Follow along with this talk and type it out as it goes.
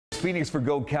Phoenix for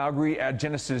Go Calgary at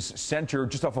Genesis Center,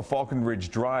 just off of Falcon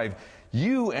Ridge Drive.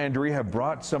 You, Andrea, have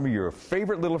brought some of your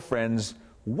favorite little friends.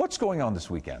 What's going on this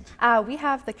weekend? We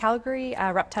have the Calgary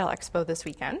Reptile Expo this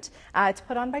weekend. It's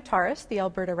put on by T.A.R.A.S, the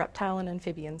Alberta Reptile and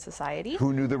Amphibian Society.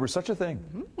 Who knew there was such a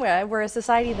thing? We're a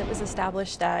society that was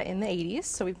established in the 80s,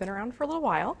 so we've been around for a little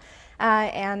while.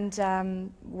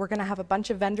 We're going to have a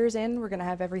bunch of vendors in. We're going to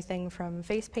have everything from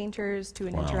face painters to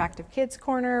an interactive kids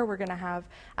corner. We're going to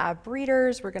have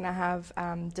breeders. We're going to have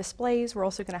displays. We're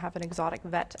also going to have an exotic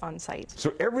vet on site.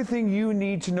 So everything you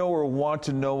need to know or want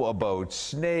to know about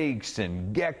snakes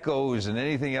and geckos and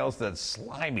anything else that's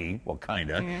slimy, well,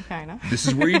 kinda. Yeah, kinda. This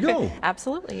is where you go.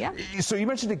 Absolutely, yeah. So you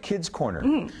mentioned a kids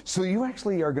corner. So you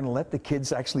actually are going to let the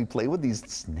kids actually play with these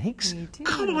snakes? We do.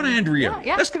 Come on, Andrea.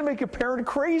 Yeah. That's going to make a parent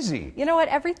crazy. You know what?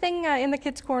 Everything in the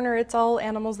kids' corner, it's all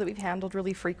animals that we've handled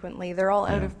really frequently. They're all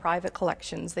out of private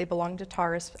collections. They belong to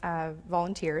T.A.R.A.S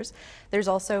volunteers. There's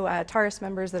also T.A.R.A.S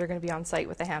members that are going to be on site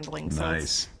with the handling. So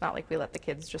it's not like we let the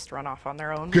kids just run off on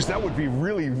their own. Because that would be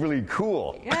really, really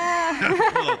cool. Yeah.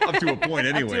 Well, up to a point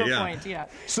anyway. Up to a point, yeah.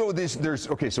 So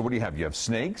okay, so what do you have? You have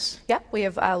snakes? Yep, we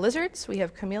have lizards, we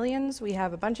have chameleons, we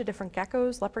have a bunch of different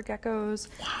geckos, leopard geckos,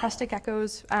 crested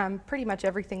geckos, pretty much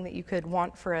everything that you could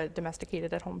want for a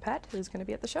domesticated at-home pet is going to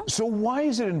be at the show. So why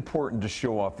is it important to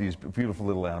show off these beautiful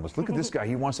little animals? Look at this guy,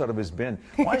 he wants out of his bin.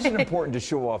 Why is it important to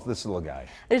show off this little guy?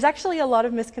 There's actually a lot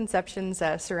of misconceptions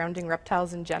surrounding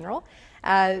reptiles in general.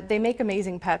 They make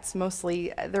amazing pets.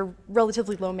 Mostly, they're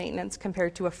relatively low maintenance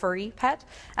compared to a furry pet.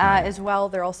 As well,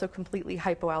 they're also completely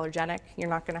hypoallergenic. You're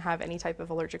not going to have any type of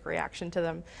allergic reaction to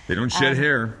them. They don't shed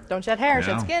hair. Don't shed hair,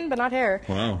 shed skin, but not hair.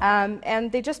 Wow.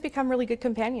 And they just become really good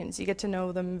companions. You get to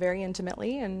know them very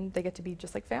intimately, and they get to be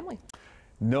just like family.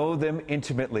 Know them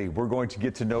intimately. We're going to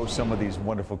get to know some of these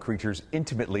wonderful creatures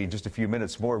intimately in just a few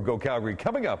minutes. More of Go Calgary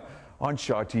coming up on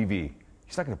Shaw TV.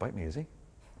 He's not going to bite me, is he?